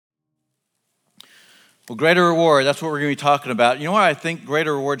Well, greater reward, that's what we're going to be talking about. You know where I think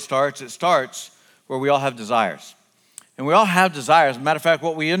greater reward starts? It starts where we all have desires. And we all have desires. As a matter of fact,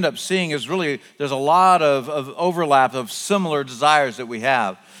 what we end up seeing is really there's a lot of overlap of similar desires that we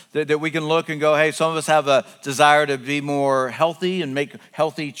have. That we can look and go, hey, some of us have a desire to be more healthy and make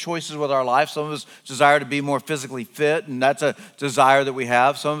healthy choices with our life. Some of us desire to be more physically fit, and that's a desire that we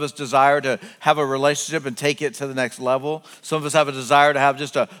have. Some of us desire to have a relationship and take it to the next level. Some of us have a desire to have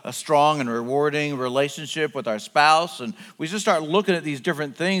just a strong and rewarding relationship with our spouse. And we just start looking at these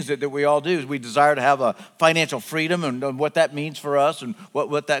different things that we all do. We desire to have a financial freedom and what that means for us and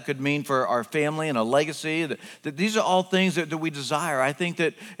what that could mean for our family and a legacy. That these are all things that we desire. I think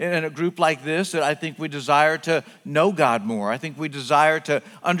that in a group like this, that I think we desire to know God more. I think we desire to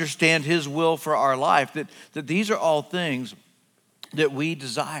understand His will for our life. That these are all things that we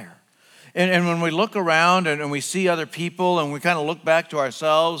desire. And when we look around and we see other people and we kind of look back to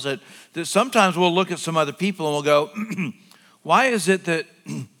ourselves, that sometimes we'll look at some other people and we'll go, why is it that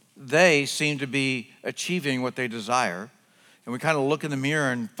they seem to be achieving what they desire? And we kind of look in the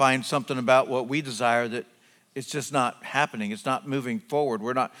mirror and find something about what we desire that it's just not happening. It's not moving forward.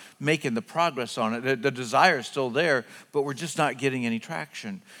 We're not making the progress on it. The desire is still there, but we're just not getting any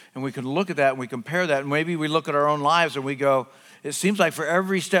traction. And we can look at that and we compare that. And maybe we look at our own lives and we go, it seems like for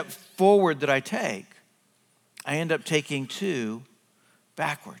every step forward that I take, I end up taking 2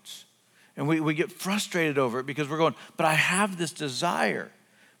 backwards. And we get frustrated over it because we're going, but I have this desire,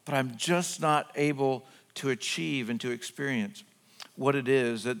 but I'm just not able to achieve and to experience what it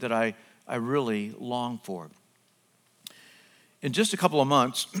is that I really long for. In just a couple of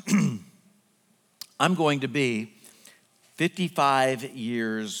months, I'm going to be 55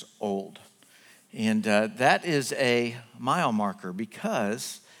 years old. And that is a mile marker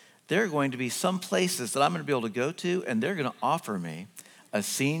because there are going to be some places that I'm going to be able to go to and they're going to offer me a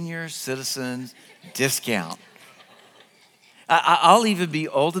senior citizen discount. I'll even be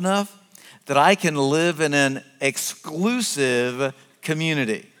old enough that I can live in an exclusive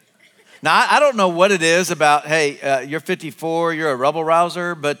community. Now, I don't know what it is about, hey, you're 54, you're a rebel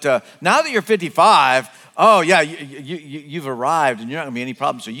rouser, but now that you're 55, oh, yeah, you've arrived and you're not going to be any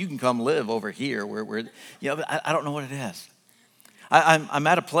problem, so you can come live over here. Where I don't know what it is. I'm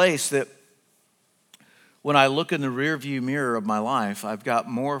at a place that when I look in the rearview mirror of my life, I've got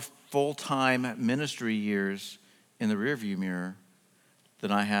more full-time ministry years in the rearview mirror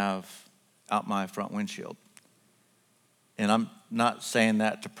than I have out my front windshield. And I'm not saying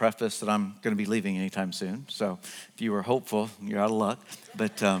that to preface that I'm going to be leaving anytime soon. So if you were hopeful, you're out of luck.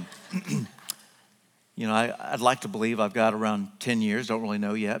 But, I'd like to believe I've got around 10 years. Don't really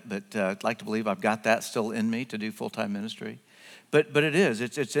know yet, but I'd like to believe I've got that still in me to do full-time ministry. But it is.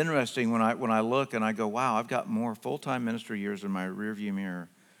 It's interesting when I look and I go, wow, I've got more full-time ministry years in my rearview mirror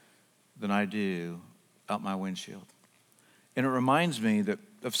than I do out my windshield. And it reminds me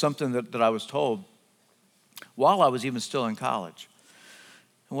of something that I was told while I was even still in college.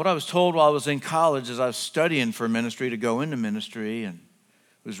 And what I was told while I was in college is I was studying for ministry to go into ministry and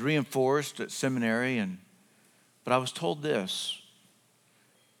was reinforced at seminary. But I was told this,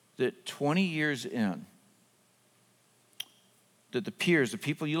 that 20 years in, that the peers, the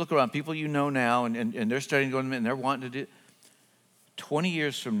people you look around, people you know now, and they're studying to go into and they're wanting to do, 20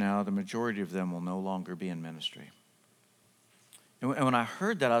 years from now, the majority of them will no longer be in ministry. And when I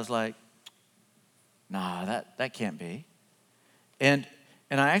heard that, I was like, nah, that can't be. And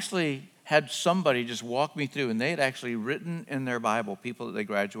I actually had somebody just walk me through, and they had actually written in their Bible people that they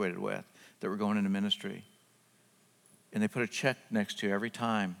graduated with that were going into ministry. And they put a check next to every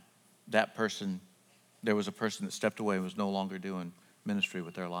time that person, there was a person that stepped away and was no longer doing ministry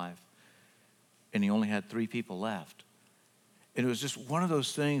with their life. And he only had 3 people left. And it was just one of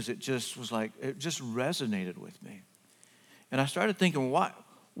those things that just was like, it just resonated with me. And I started thinking,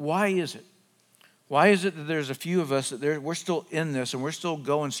 why is it? Why is it that there's a few of us that we're still in this and we're still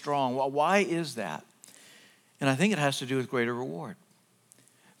going strong? Why is that? And I think it has to do with greater reward.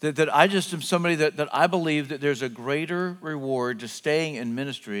 That I just am somebody that I believe that there's a greater reward to staying in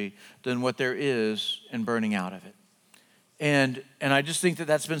ministry than what there is in burning out of it. And I just think that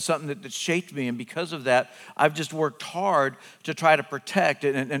that's been something that shaped me. And because of that, I've just worked hard to try to protect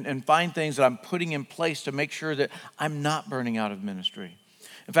it and find things that I'm putting in place to make sure that I'm not burning out of ministry.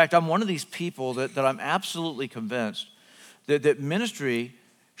 In fact, I'm one of these people that I'm absolutely convinced that ministry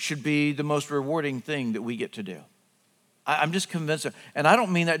should be the most rewarding thing that we get to do. I'm just convinced. And I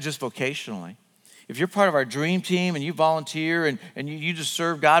don't mean that just vocationally. If you're part of our dream team and you volunteer and you just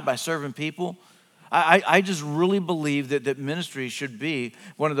serve God by serving people, I just really believe that ministry should be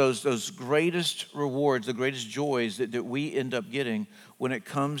one of those greatest rewards, the greatest joys that we end up getting when it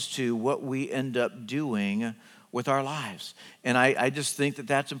comes to what we end up doing with our lives. And I just think that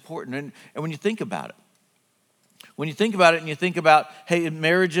that's important. And when you think about it, and you think about, hey,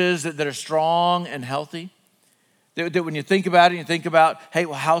 marriages that are strong and healthy, that when you think about it, you think about, hey,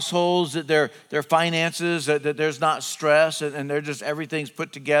 well, households, that their finances, that there's not stress, and they're just, everything's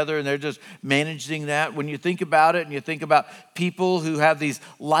put together, and they're just managing that. When you think about it, and you think about people who have these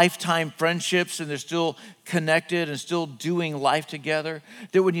lifetime friendships, and they're still connected and still doing life together,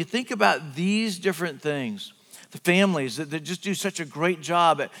 that when you think about these different things, the families that just do such a great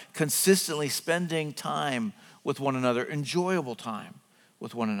job at consistently spending time with one another, enjoyable time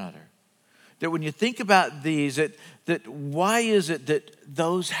with one another. That when you think about these, that why is it that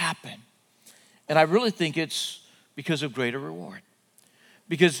those happen? And I really think it's because of greater reward.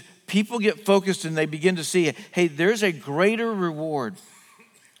 Because people get focused and they begin to see, hey, there's a greater reward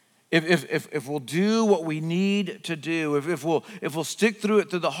if we'll do what we need to do, if we'll stick through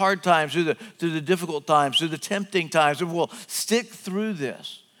it through the hard times, through the difficult times, through the tempting times, if we'll stick through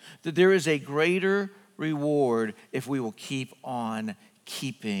this, that there is a greater reward if we will keep on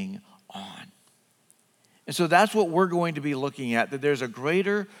keeping on. And so that's what we're going to be looking at, that there's a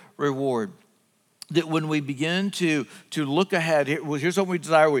greater reward. That when we begin to look ahead, here's what we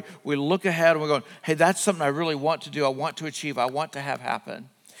desire. We look ahead and we're going, hey, that's something I really want to do. I want to achieve. I want to have happen.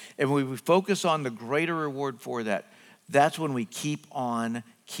 And when we focus on the greater reward for that, that's when we keep on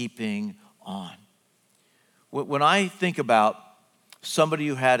keeping on. When I think about somebody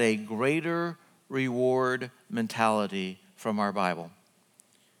who had a greater reward mentality from our Bible,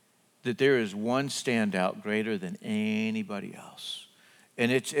 that there is one standout greater than anybody else.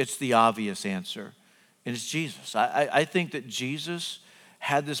 And it's the obvious answer, and it's Jesus. I think that Jesus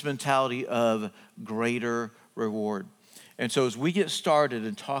had this mentality of greater reward. And so as we get started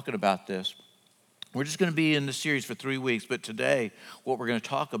in talking about this, we're just going to be in the series for 3 weeks, but today what we're going to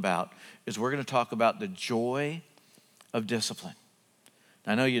talk about is we're going to talk about the joy of discipline.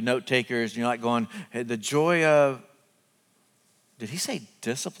 I know you note takers, and you're like going, hey, the joy of, did he say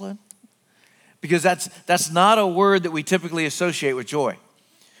discipline? Because that's not a word that we typically associate with joy.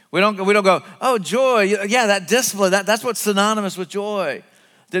 We don't go, oh, joy, yeah, that discipline, that's what's synonymous with joy.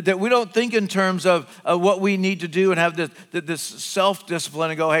 That we don't think in terms of what we need to do and have this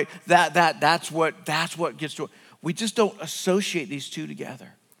self-discipline and go, hey, that's what gets joy. We just don't associate these two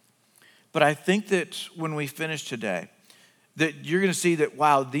together. But I think that when we finish today, that you're going to see that,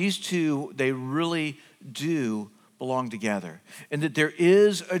 wow, these two, they really do belong together. And that there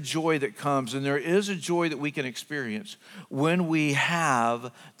is a joy that comes, and there is a joy that we can experience when we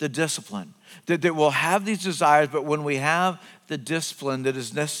have the discipline. That we'll have these desires, but when we have the discipline that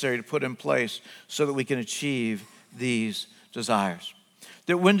is necessary to put in place so that we can achieve these desires.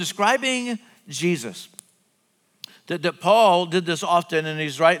 That when describing Jesus, that Paul did this often, and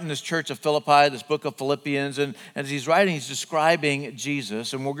he's writing this church of Philippi, this book of Philippians, and as he's writing, he's describing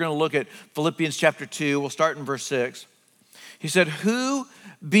Jesus, and we're going to look at Philippians chapter 2. We'll start in verse 6. He said, who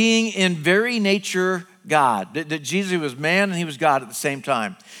being in very nature God, that Jesus was man and he was God at the same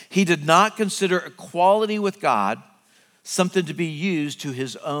time, he did not consider equality with God something to be used to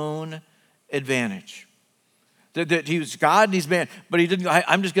his own advantage. That he was God and he's man, but he didn't,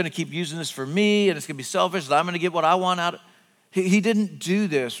 I'm just going to keep using this for me, and it's going to be selfish, and I'm going to get what I want out of it. He didn't do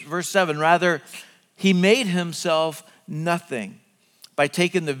this. Verse 7, rather, he made himself nothing by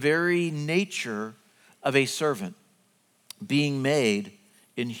taking the very nature of a servant, being made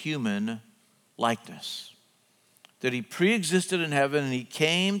in human likeness. That he pre-existed in heaven, and he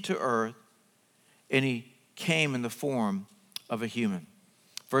came to earth, and he came in the form of a human.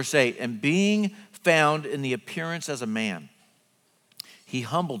 Verse 8, and being found in the appearance as a man, he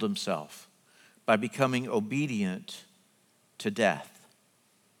humbled himself by becoming obedient to death,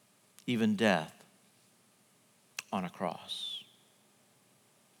 even death on a cross.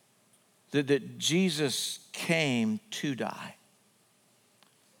 That Jesus came to die.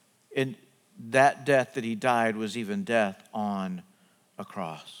 And that death that he died was even death on a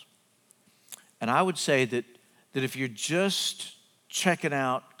cross. And I would say that if you're just checking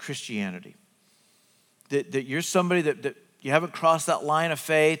out Christianity, that you're somebody that you haven't crossed that line of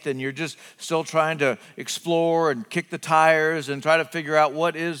faith, and you're just still trying to explore and kick the tires and try to figure out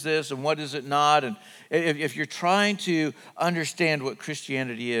what is this and what is it not. And if you're trying to understand what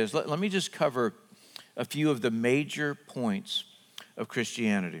Christianity is, let me just cover a few of the major points of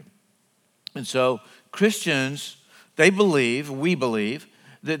Christianity. And so Christians, we believe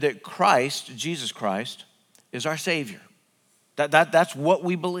that Christ, Jesus Christ, is our Savior. That's what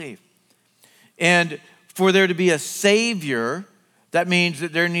we believe. And for there to be a Savior, that means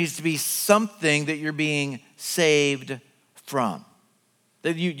that there needs to be something that you're being saved from.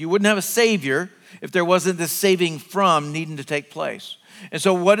 That you wouldn't have a Savior if there wasn't this saving from needing to take place. And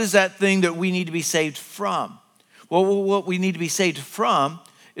so what is that thing that we need to be saved from? Well, what we need to be saved from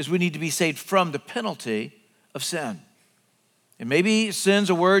is we need to be saved from the penalty of sin. And maybe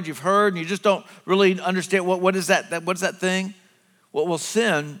sin's a word you've heard and you just don't really understand what is that? What is that thing? Well,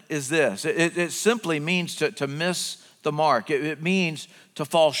 sin is this. It simply means to miss the mark. It means to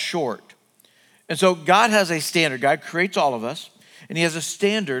fall short. And so God has a standard. God creates all of us, and he has a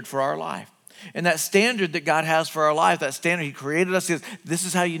standard for our life. And that standard that God has for our life, that standard he created us, is this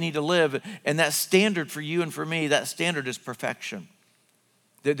is how you need to live. And that standard for you and for me, that standard is perfection.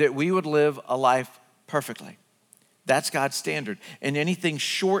 That we would live a life perfectly. That's God's standard. And anything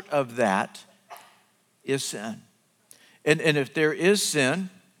short of that is sin. And if there is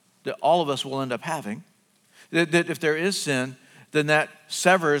sin, that all of us will end up having, that if there is sin, then that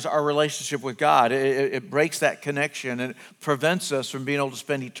severs our relationship with God. It breaks that connection and it prevents us from being able to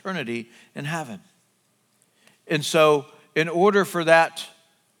spend eternity in heaven. And so in order for that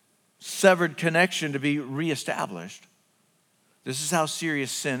severed connection to be reestablished, this is how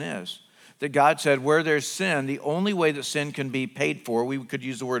serious sin is. That God said where there's sin, the only way that sin can be paid for, we could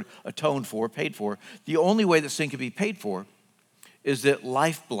use the word atoned for, paid for, the only way that sin can be paid for is that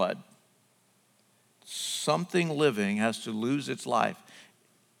lifeblood, something living has to lose its life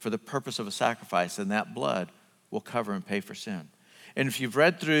for the purpose of a sacrifice, and that blood will cover and pay for sin. And if you've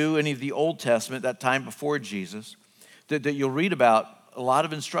read through any of the Old Testament, that time before Jesus, that you'll read about a lot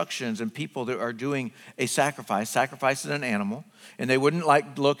of instructions and people that are doing a sacrificing an animal, and they wouldn't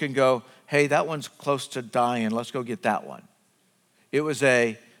like look and go, hey, that one's close to dying, let's go get that one. It was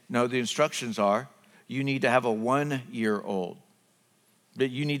the instructions are, you need to have a 1-year-old. That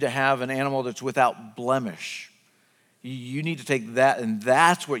you need to have an animal that's without blemish. You need to take that, and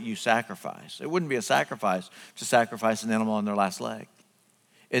that's what you sacrifice. It wouldn't be a sacrifice to sacrifice an animal on their last leg.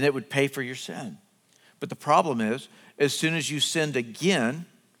 And it would pay for your sin. But the problem is, as soon as you sinned again,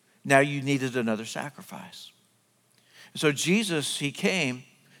 now you needed another sacrifice. So Jesus, he came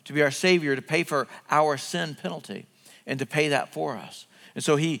to be our Savior, to pay for our sin penalty, and to pay that for us. And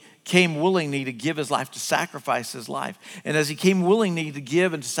so he came willingly to give his life, to sacrifice his life. And as he came willingly to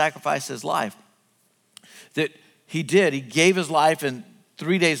give and to sacrifice his life, that he gave his life, and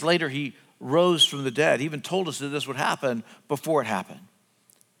 3 days later he rose from the dead. He even told us that this would happen before it happened.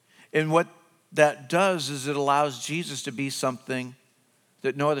 And what that does is it allows Jesus to be something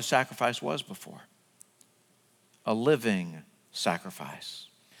that no other sacrifice was before. A living sacrifice.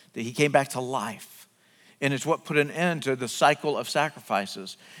 That he came back to life. And it's what put an end to the cycle of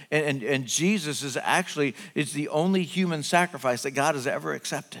sacrifices. And Jesus is it's the only human sacrifice that God has ever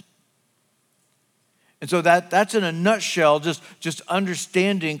accepted. And so that's in a nutshell, just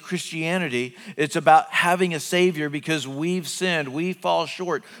understanding Christianity. It's about having a Savior because we've sinned. We fall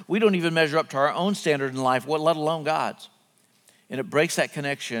short. We don't even measure up to our own standard in life, let alone God's. And it breaks that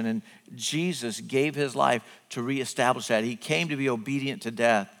connection. And Jesus gave his life to reestablish that. He came to be obedient to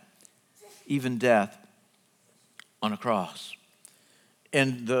death, even death on a cross.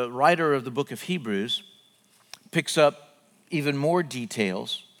 And the writer of the book of Hebrews picks up even more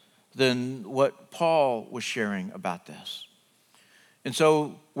details than what Paul was sharing about this. And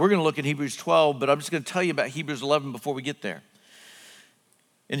so we're going to look at Hebrews 12, but I'm just going to tell you about Hebrews 11 before we get there.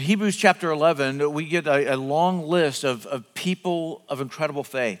 In Hebrews chapter 11, we get a long list of people of incredible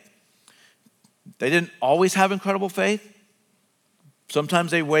faith. They didn't always have incredible faith.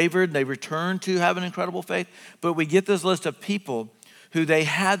 Sometimes they wavered, they returned to having incredible faith. But we get this list of people who they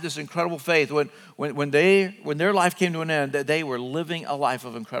had this incredible faith. When their life came to an end, that they were living a life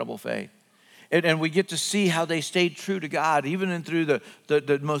of incredible faith. And we get to see how they stayed true to God, even through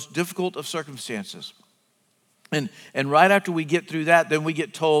the most difficult of circumstances. And right after we get through that, then we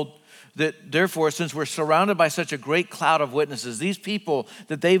get told that therefore, since we're surrounded by such a great cloud of witnesses, these people,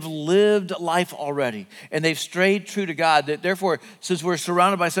 that they've lived life already and they've strayed true to God, that therefore, since we're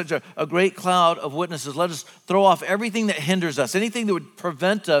surrounded by such a great cloud of witnesses, let us throw off everything that hinders us, anything that would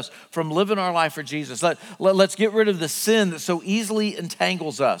prevent us from living our life for Jesus. Let's get rid of the sin that so easily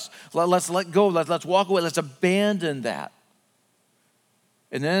entangles us. Let's let go, let's walk away, let's abandon that.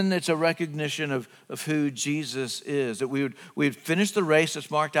 And then it's a recognition of who Jesus is, that we would finish the race that's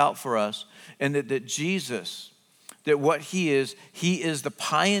marked out for us, and that Jesus, that what he is the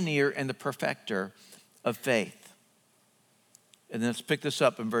pioneer and the perfecter of faith. And then let's pick this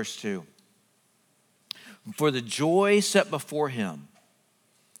up in verse 2. For the joy set before him,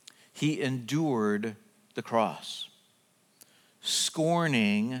 he endured the cross,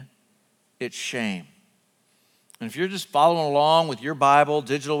 scorning its shame. And if you're just following along with your Bible,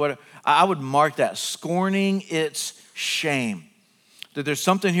 digital, whatever, I would mark that, scorning its shame. That there's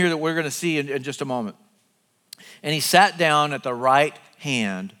something here that we're going to see in just a moment. And he sat down at the right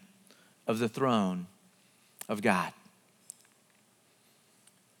hand of the throne of God.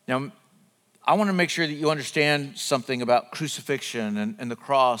 Now, I want to make sure that you understand something about crucifixion and the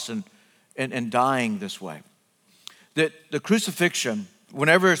cross and dying this way. That the crucifixion,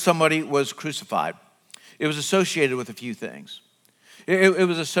 whenever somebody was crucified, it was associated with a few things. It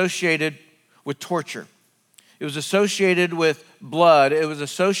was associated with torture. It was associated with blood. It was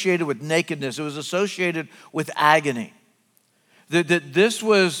associated with nakedness. It was associated with agony. That this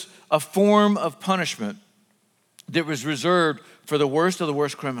was a form of punishment that was reserved for the worst of the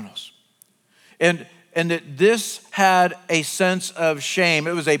worst criminals. And that this had a sense of shame.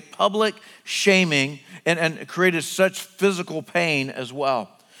 It was a public shaming and created such physical pain as well,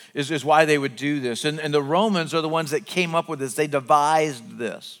 is why they would do this. And the Romans are the ones that came up with this. They devised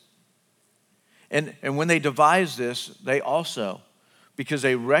this. And when they devised this, they also, because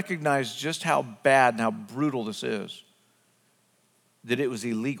they recognized just how bad and how brutal this is, that it was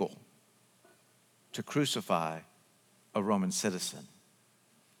illegal to crucify a Roman citizen.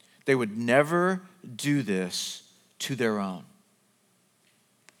 They would never do this to their own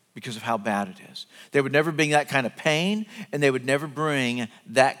because of how bad it is. They would never bring that kind of pain, and they would never bring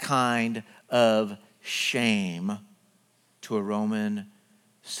that kind of shame to a Roman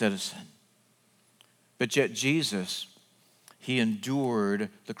citizen. But yet Jesus, he endured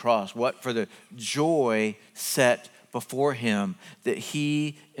the cross. What? For the joy set before him, that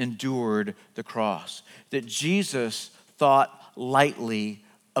he endured the cross. That Jesus thought lightly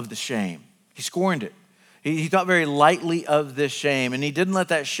of the shame. He scorned it. He thought very lightly of this shame, and he didn't let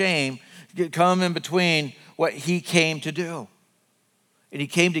that shame come in between what he came to do. And he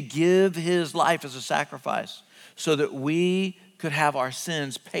came to give his life as a sacrifice so that we could have our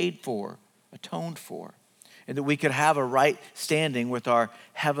sins paid for, atoned for, and that we could have a right standing with our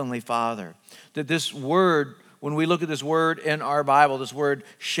Heavenly Father. That this word, when we look at this word in our Bible, this word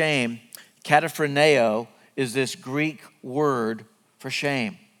shame, kataphroneo, is this Greek word for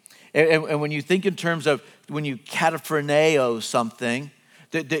shame. And when you think in terms of when you kataphroneo something,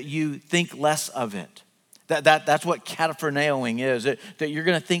 that you think less of it. That's what kataphroneoing is, that you're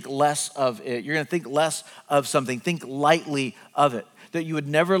going to think less of it. You're going to think less of something, think lightly of it. That you would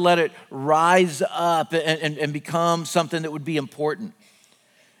never let it rise up and become something that would be important.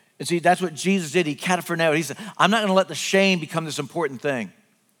 And see, that's what Jesus did. He kataphroneoed. He said, I'm not going to let the shame become this important thing.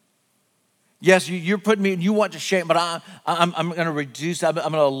 Yes, you're putting me, you want to shame, but I'm going to reduce, I'm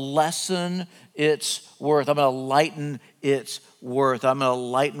going to lessen its worth. I'm going to lighten its worth. I'm going to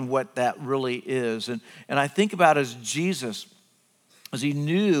lighten what that really is. And I think about as Jesus, as he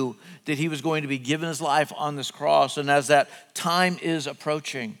knew that he was going to be given his life on this cross, and as that time is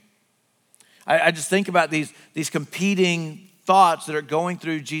approaching, I just think about these competing thoughts that are going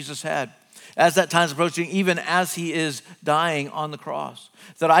through Jesus' head as that time is approaching, even as he is dying on the cross.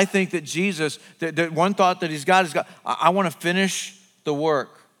 That I think that Jesus, that one thought that he's got is, I want to finish the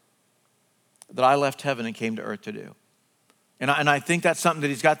work that I left heaven and came to earth to do. And I think that's something that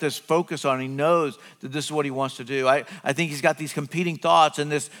he's got this focus on. He knows that this is what he wants to do. I think he's got these competing thoughts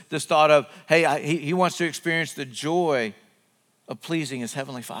and this thought of, hey, he wants to experience the joy of pleasing his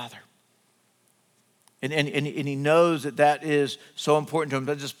Heavenly Father. And he knows that is so important to him,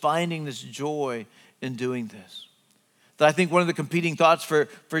 but just finding this joy in doing this. That I think one of the competing thoughts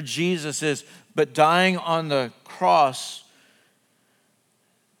for Jesus is, but dying on the cross,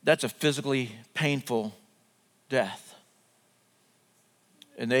 that's a physically painful death.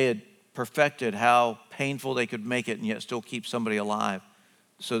 And they had perfected how painful they could make it and yet still keep somebody alive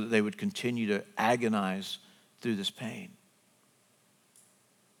so that they would continue to agonize through this pain.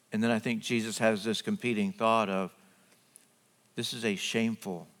 And then I think Jesus has this competing thought of, this is a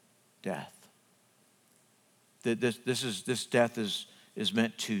shameful death. That this death is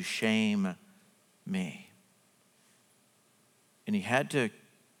meant to shame me. And he had to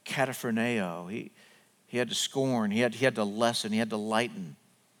kataphroneo. He had to scorn. He had to lessen. He had to lighten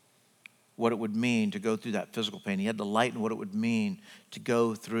what it would mean to go through that physical pain. He had to lighten what it would mean to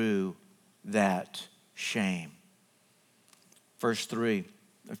go through that shame. Verse 3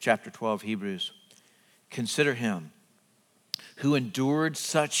 of chapter 12, Hebrews. Consider him who endured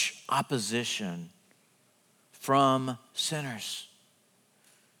such opposition from sinners,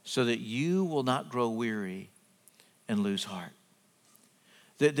 so that you will not grow weary and lose heart.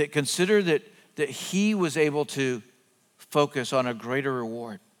 That consider that he was able to focus on a greater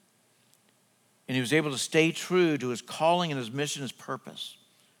reward. And he was able to stay true to his calling and his mission, his purpose.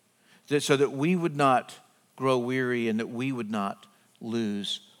 so that we would not grow weary and that we would not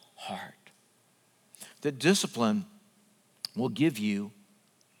lose heart. That discipline will give you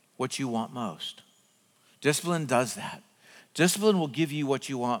what you want most. Discipline does that. Discipline will give you what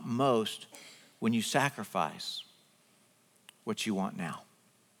you want most when you sacrifice what you want now.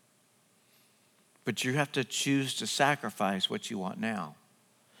 But you have to choose to sacrifice what you want now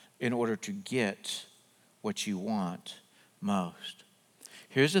in order to get what you want most.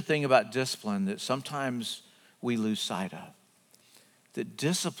 Here's the thing about discipline that sometimes we lose sight of. That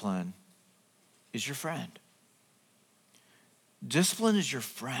discipline is your friend. Discipline is your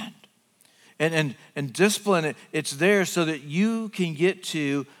friend. And discipline, it's there so that you can get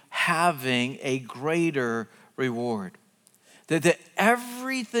to having a greater reward. That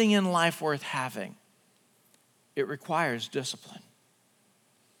everything in life worth having, it requires discipline.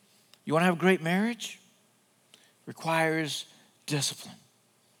 You want to have a great marriage? It requires discipline.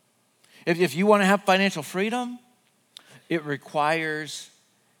 If you want to have financial freedom, it requires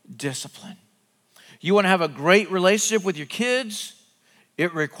discipline. You want to have a great relationship with your kids,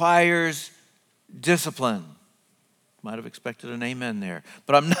 it requires discipline. Might have expected an amen there.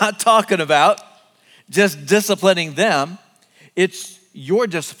 But I'm not talking about just disciplining them. It's your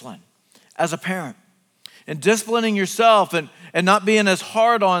discipline as a parent. And disciplining yourself and not being as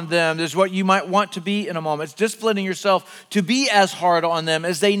hard on them is what you might want to be in a moment. It's disciplining yourself to be as hard on them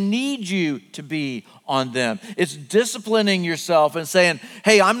as they need you to be on them. It's disciplining yourself and saying,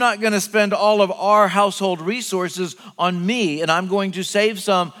 hey, I'm not going to spend all of our household resources on me, and I'm going to save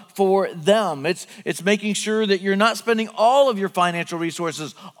some for them. It's making sure that you're not spending all of your financial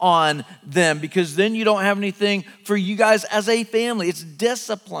resources on them, because then you don't have anything for you guys as a family. It's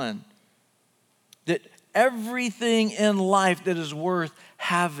discipline. That everything in life that is worth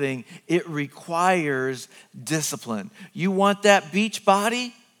having, it requires discipline. You want that beach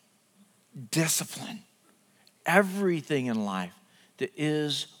body? Discipline. Everything in life that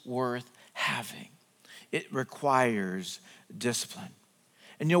is worth having, it requires discipline.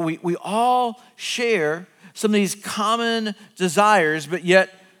 And we all share some of these common desires, but yet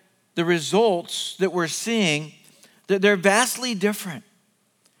the results that we're seeing, that they're vastly different.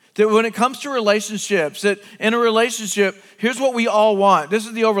 That when it comes to relationships, that in a relationship, here's what we all want. This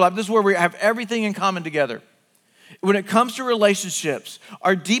is the overlap. This is where we have everything in common together. When it comes to relationships,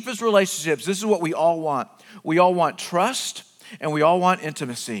 our deepest relationships, this is what we all want. We all want trust and we all want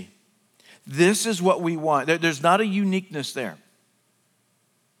intimacy. This is what we want. There's not a uniqueness there.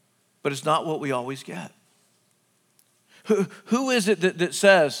 But it's not what we always get. Who is it that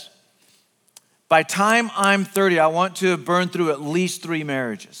says, by time I'm 30, I want to have burned through at least 3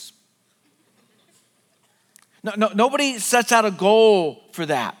 marriages? Nobody sets out a goal for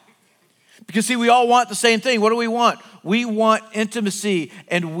that. Because see, we all want the same thing. What do we want? We want intimacy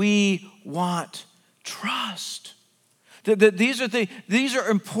and we want trust. These are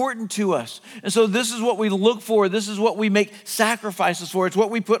important to us. And so this is what we look for. This is what we make sacrifices for. It's what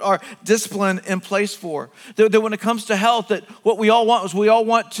we put our discipline in place for. That when it comes to health, that what we all want is we all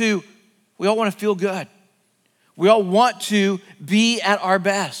want to feel good. We all want to be at our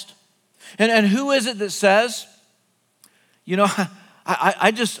best. And who is it that says,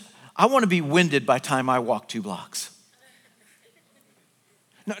 I want to be winded by the time I walk 2 blocks?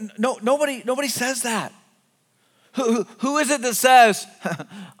 Nobody says that. Who is it that says,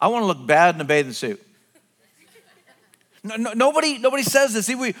 I want to look bad in a bathing suit? Nobody says this.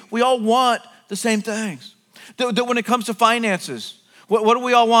 See, we all want the same things. That when it comes to finances, what do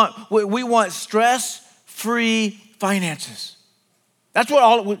we all want? We want stress-free finances. That's what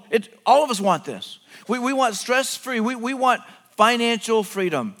all of us want this. We want stress-free. We want financial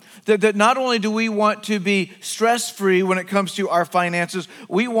freedom. That not only do we want to be stress-free when it comes to our finances,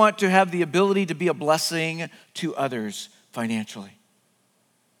 we want to have the ability to be a blessing to others financially.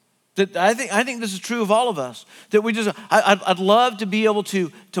 That I think this is true of all of us. That I'd love to be able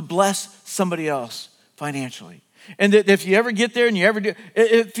to bless somebody else financially. And that if you ever get there and you ever do,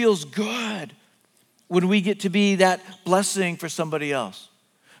 it feels good when we get to be that blessing for somebody else.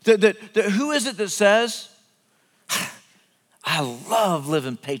 That who is it that says, I love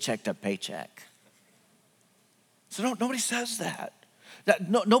living paycheck to paycheck? So nobody says that.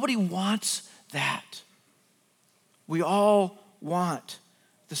 Nobody wants that. We all want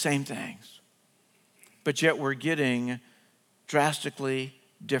the same things. But yet we're getting drastically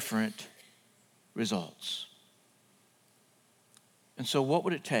different results. And so what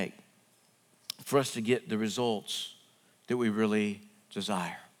would it take for us to get the results that we really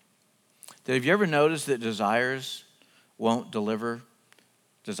desire? Have you ever noticed that desires won't deliver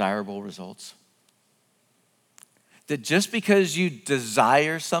desirable results? that just because you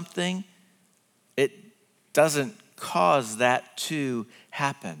desire something, it doesn't cause that to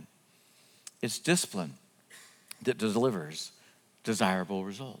happen. It's discipline that delivers desirable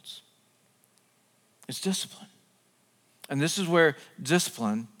results. It's discipline. And this is where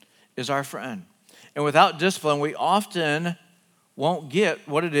discipline is our friend. And without discipline, we often won't get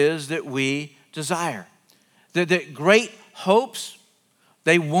what it is that we desire. That great hopes,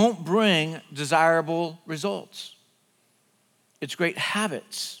 they won't bring desirable results. It's great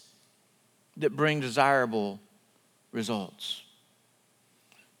habits that bring desirable results.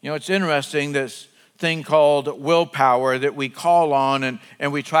 You know, it's interesting, this thing called willpower that we call on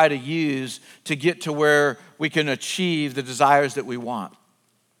and we try to use to get to where we can achieve the desires that we want.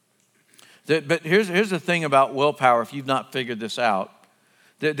 But here's the thing about willpower, if you've not figured this out,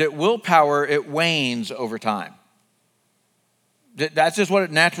 that willpower, it wanes over time. That's just what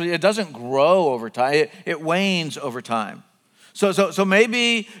it naturally, it doesn't grow over time, it wanes over time. So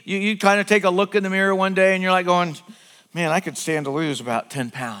maybe you kind of take a look in the mirror one day and you're like going, man, I could stand to lose about 10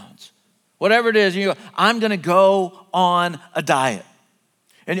 pounds. Whatever it is, you go, I'm gonna go on a diet.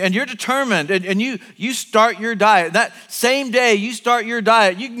 And you're determined, and you start your diet. That same day you start your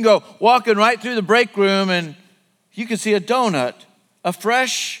diet, you can go walking right through the break room and you can see a donut, a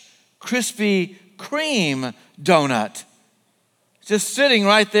fresh, crispy cream donut, just sitting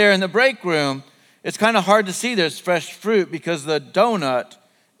right there in the break room. It's kind of hard to see there's fresh fruit because the donut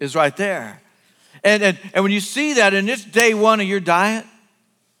is right there. And when you see that and it's day one of your diet,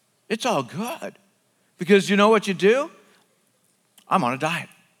 it's all good. Because you know what you do? I'm on a diet.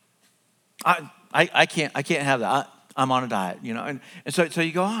 I can't have that. I'm on a diet, you know. And so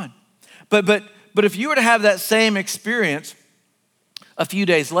you go on. But if you were to have that same experience a few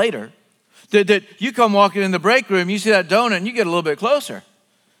days later, that you come walking in the break room, you see that donut, and you get a little bit closer.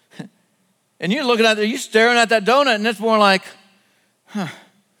 And you're looking at it, you're staring at that donut, and it's more like,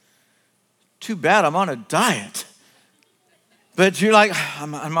 too bad I'm on a diet. But you're like,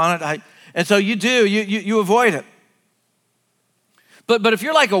 I'm on a diet. And so you avoid it. But if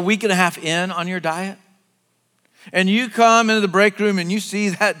you're like a week and a half in on your diet, and you come into the break room and you see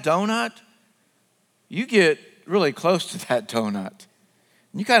that donut, you get really close to that donut.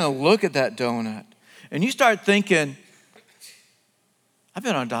 And you kind of look at that donut, and you start thinking, I've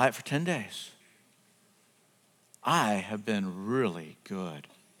been on a diet for 10 days. I have been really good.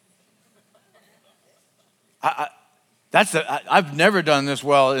 I've never done this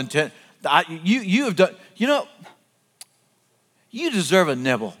well in 10. You have done, you know, you deserve a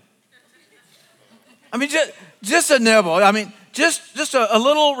nibble. I mean, just a nibble. I mean, just a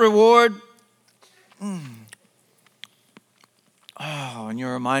little reward. Oh, and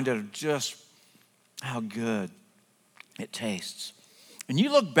you're reminded of just how good it tastes. And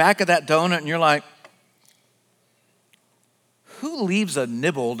you look back at that donut and you're like, who leaves a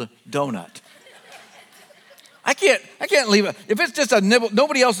nibbled donut? I can't leave it. If it's just a nibble,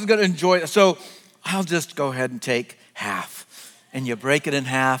 nobody else is going to enjoy it. So I'll just go ahead and take half. And you break it in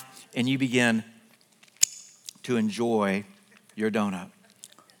half and you begin to enjoy your donut.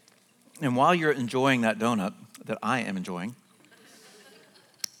 And while you're enjoying that donut that I am enjoying,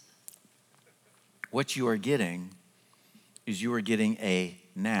 what you are getting is you are getting a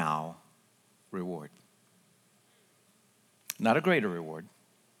now reward. Not a greater reward,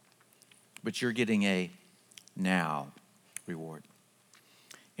 but you're getting a now reward.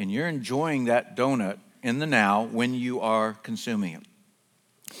 And you're enjoying that donut in the now when you are consuming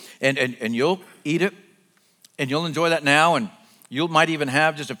it. And you'll eat it, and you'll enjoy that now, and you might even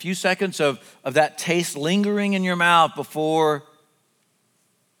have just a few seconds of that taste lingering in your mouth before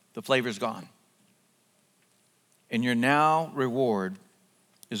the flavor's gone. And your now reward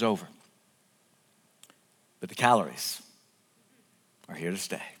is over. But the calories are here to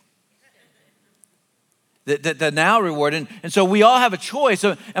stay. The now reward, and so we all have a choice.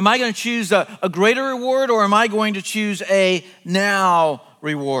 So am I going to choose a greater reward, or am I going to choose a now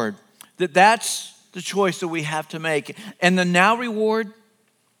reward? That's the choice that we have to make. And the now reward,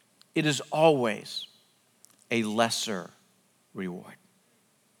 it is always a lesser reward.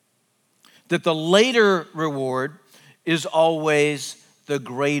 That the later reward is always the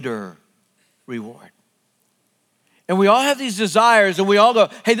greater reward. And we all have these desires, and we all go,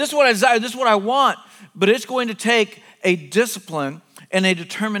 hey, this is what I desire, this is what I want. But it's going to take a discipline and a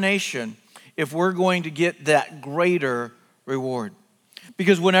determination if we're going to get that greater reward.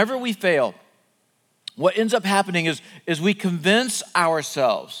 Because whenever we fail, what ends up happening is we convince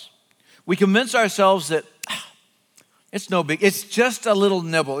ourselves that it's no big, it's just a little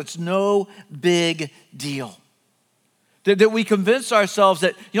nibble, it's no big deal. That we convince ourselves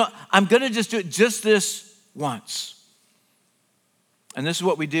that, I'm going to just do it just this once. And this is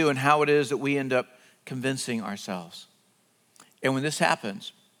what we do and how it is that we end up convincing ourselves. And when this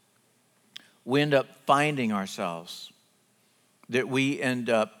happens, we end up finding ourselves that we end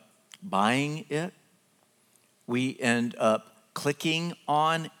up buying it. We end up clicking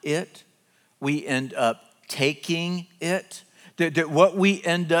on it. We end up taking it. That what we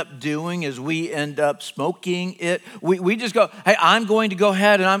end up doing is we end up smoking it. We just go, hey, I'm going to go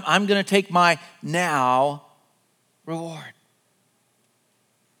ahead and I'm going to take my now reward.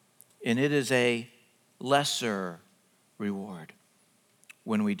 And it is a lesser reward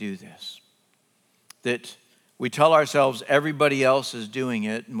when we do this. That we tell ourselves everybody else is doing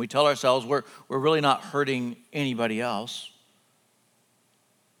it, and we tell ourselves we're really not hurting anybody else.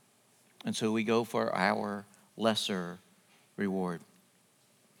 And so we go for our lesser reward.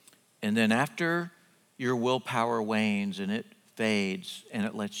 And then after your willpower wanes and it fades and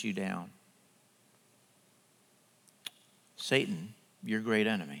it lets you down, Satan, your great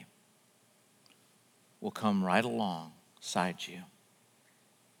enemy, will come right alongside you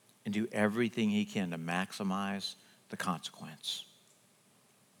and do everything he can to maximize the consequence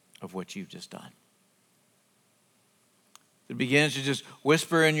of what you've just done. It begins to just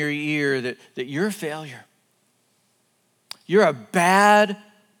whisper in your ear that you're a failure. You're a bad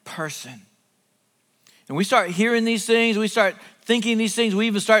person. And we start hearing these things, we start thinking these things, we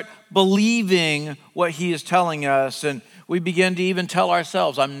even start believing what he is telling us, and we begin to even tell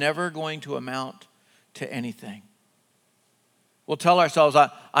ourselves, I'm never going to amount to anything. We'll tell ourselves,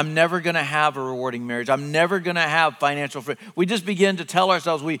 I'm never going to have a rewarding marriage. I'm never going to have financial freedom. We just begin to tell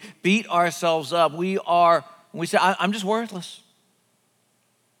ourselves, we beat ourselves up. We say, I'm just worthless.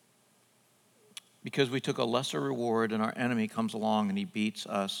 Because we took a lesser reward and our enemy comes along and he beats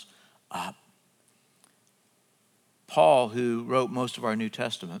us up. Paul, who wrote most of our New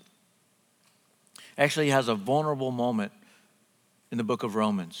Testament, actually has a vulnerable moment in the book of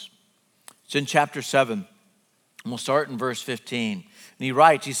Romans. It's in chapter 7. And we'll start in verse 15. And he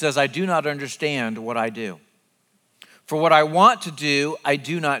writes, he says, I do not understand what I do. For what I want to do, I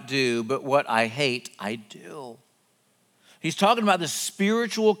do not do, but what I hate, I do. He's talking about this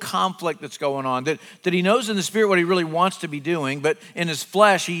spiritual conflict that's going on, that he knows in the spirit what he really wants to be doing, but in his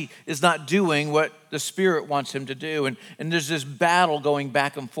flesh, he is not doing what the spirit wants him to do. And there's this battle going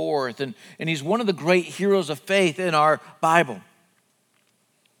back and forth. And he's one of the great heroes of faith in our Bible.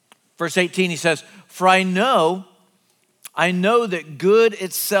 Verse 18, he says, for I know that good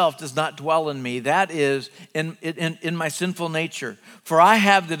itself does not dwell in me. That is in my sinful nature. For I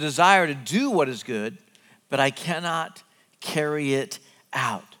have the desire to do what is good, but I cannot carry it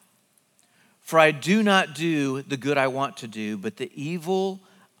out. For I do not do the good I want to do, but the evil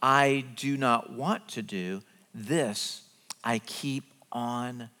I do not want to do, this I keep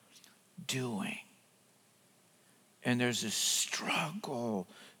on doing. And there's this struggle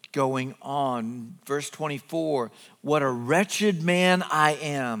going on. Verse 24, what a wretched man I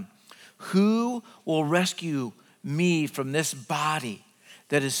am. Who will rescue me from this body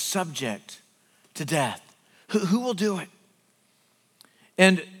that is subject to death? Who will do it?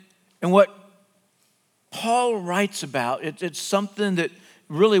 And what Paul writes about, it's something that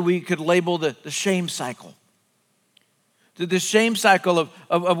really we could label the shame cycle. The shame cycle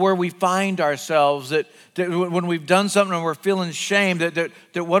of where we find ourselves, that when we've done something and we're feeling shame, that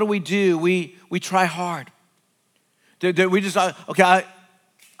what do? We try hard. That we just, okay,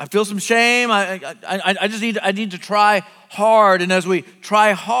 I feel some shame. I need to try hard. And as we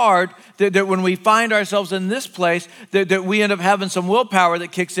try hard, that when we find ourselves in this place, that we end up having some willpower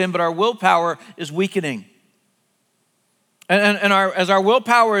that kicks in, but our willpower is weakening. And as our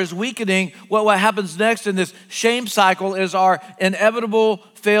willpower is weakening, what happens next in this shame cycle is our inevitable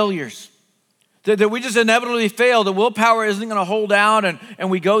failures. That we just inevitably fail. The willpower isn't going to hold out, and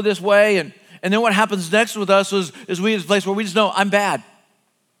we go this way. And then what happens next with us is we in a place where we just know, I'm bad.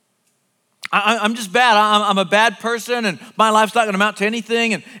 I'm just bad. I'm a bad person, and my life's not going to amount to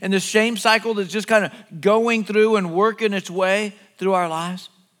anything. And this shame cycle that's just kind of going through and working its way through our lives.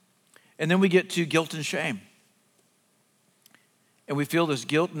 And then we get to guilt and shame. And we feel this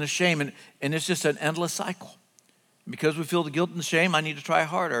guilt and this shame, and it's just an endless cycle. Because we feel the guilt and the shame, I need to try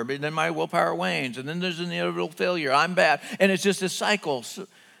harder. But then my willpower wanes, and then there's an inevitable failure. I'm bad. And it's just this cycle.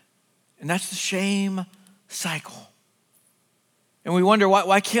 And that's the shame cycle. And we wonder,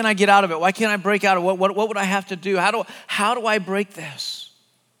 why can't I get out of it? Why can't I break out of it? What would I have to do? How do I break this?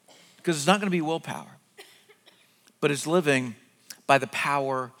 Because it's not going to be willpower. But it's living by the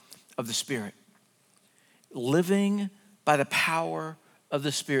power of the Spirit. Living by the power of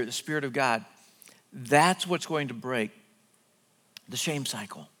the Spirit of God. That's what's going to break the shame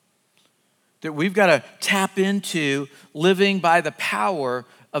cycle. that we've got to tap into living by the power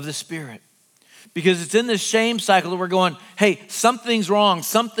of the Spirit. Because it's in this shame cycle that we're going, hey, something's wrong,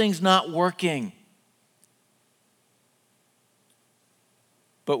 something's not working.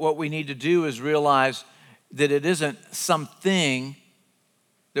 But what we need to do is realize that it isn't something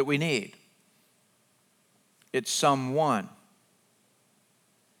that we need. It's someone.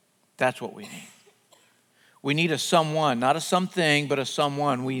 That's what we need. We need a someone, not a something, but a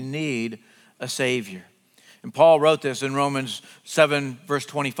someone. We need a Savior. And Paul wrote this in Romans 7, verse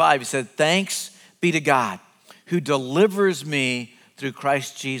 25. He said, "Thanks be to God who delivers me through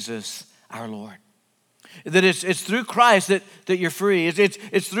Christ Jesus our Lord." That it's through Christ that you're free.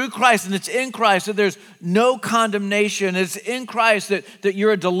 It's through Christ and it's in Christ that there's no condemnation. It's in Christ that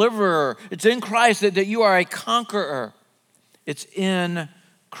you're a deliverer. It's in Christ that you are a conqueror. It's in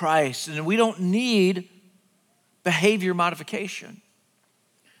Christ. And we don't need behavior modification.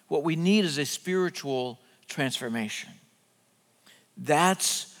 What we need is a spiritual transformation.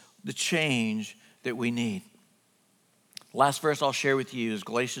 That's the change that we need. Last verse I'll share with you is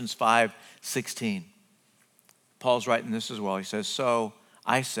Galatians 5:16. Paul's writing this as well. He says, "So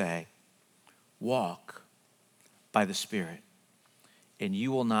I say, walk by the Spirit, and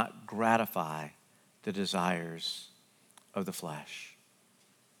you will not gratify the desires of the flesh."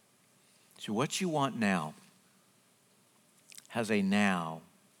 So what you want now has a now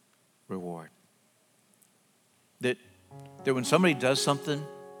reward. That when somebody does something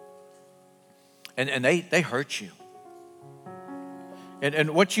and they hurt you,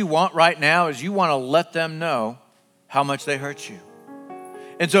 and what you want right now is you want to let them know how much they hurt you.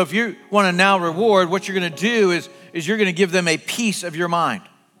 And so if you want a now reward, what you're going to do is you're going to give them a piece of your mind.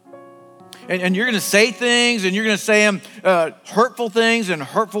 And you're going to say things, and you're going to say them hurtful things in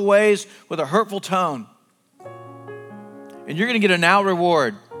hurtful ways with a hurtful tone. And you're going to get a now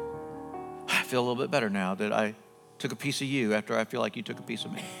reward. I feel a little bit better now that I took a piece of you after I feel like you took a piece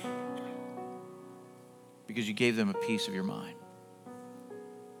of me. Because you gave them a piece of your mind.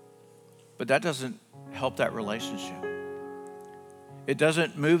 But that doesn't help that relationship. It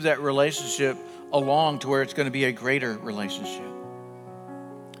doesn't move that relationship along to where it's going to be a greater relationship.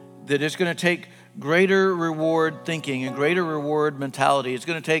 That it's going to take greater reward thinking and greater reward mentality. It's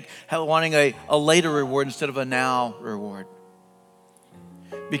going to take wanting a later reward instead of a now reward.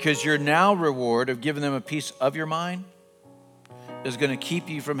 Because your now reward of giving them a piece of your mind is going to keep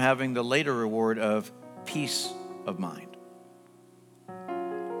you from having the later reward of peace of mind.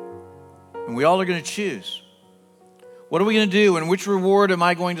 And we all are going to choose. What are we going to do, and which reward am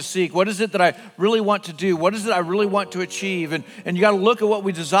I going to seek? What is it that I really want to do? What is it I really want to achieve? And you got to look at what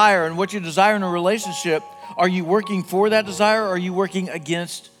we desire and what you desire in a relationship. Are you working for that desire, or are you working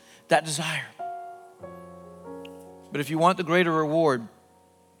against that desire? But if you want the greater reward,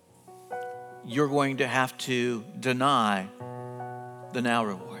 you're going to have to deny the now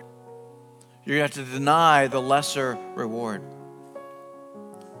reward. You're going to have to deny the lesser reward.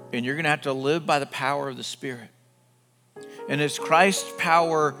 And you're going to have to live by the power of the Spirit. And it's Christ's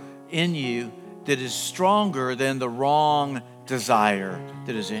power in you that is stronger than the wrong desire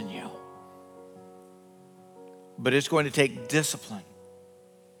that is in you. But it's going to take discipline.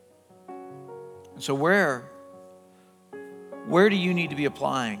 And so where do you need to be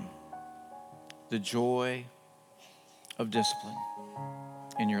applying the joy of discipline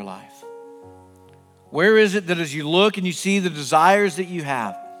in your life? Where is it that as you look and you see the desires that you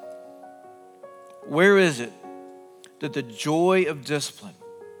have, where is it that the joy of discipline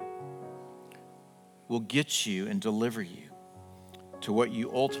will get you and deliver you to what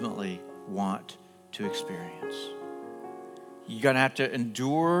you ultimately want to experience? You're going to have to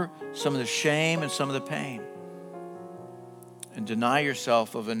endure some of the shame and some of the pain and deny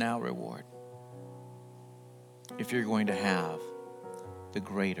yourself of a now reward if you're going to have the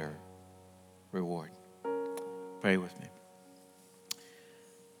greater reward. Pray with me.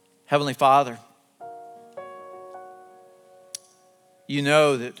 Heavenly Father, you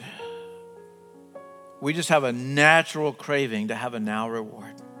know that we just have a natural craving to have a now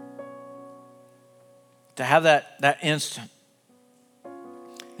reward. To have that instant.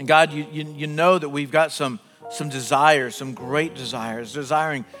 And God, you know that we've got some desires, some great desires,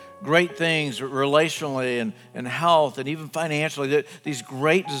 desiring great things relationally and health and even financially, these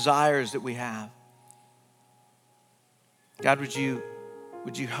great desires that we have. God, would you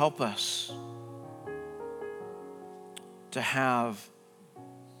help us to have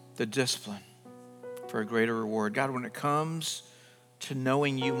the discipline for a greater reward? God, when it comes to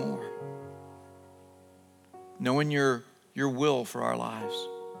knowing you more, knowing your will for our lives,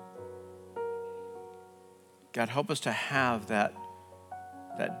 God, help us to have that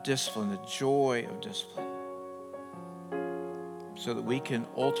that discipline, the joy of discipline, so that we can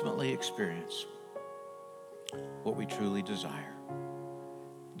ultimately experience what we truly desire.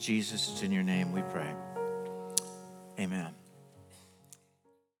 Jesus, it's in your name we pray. Amen.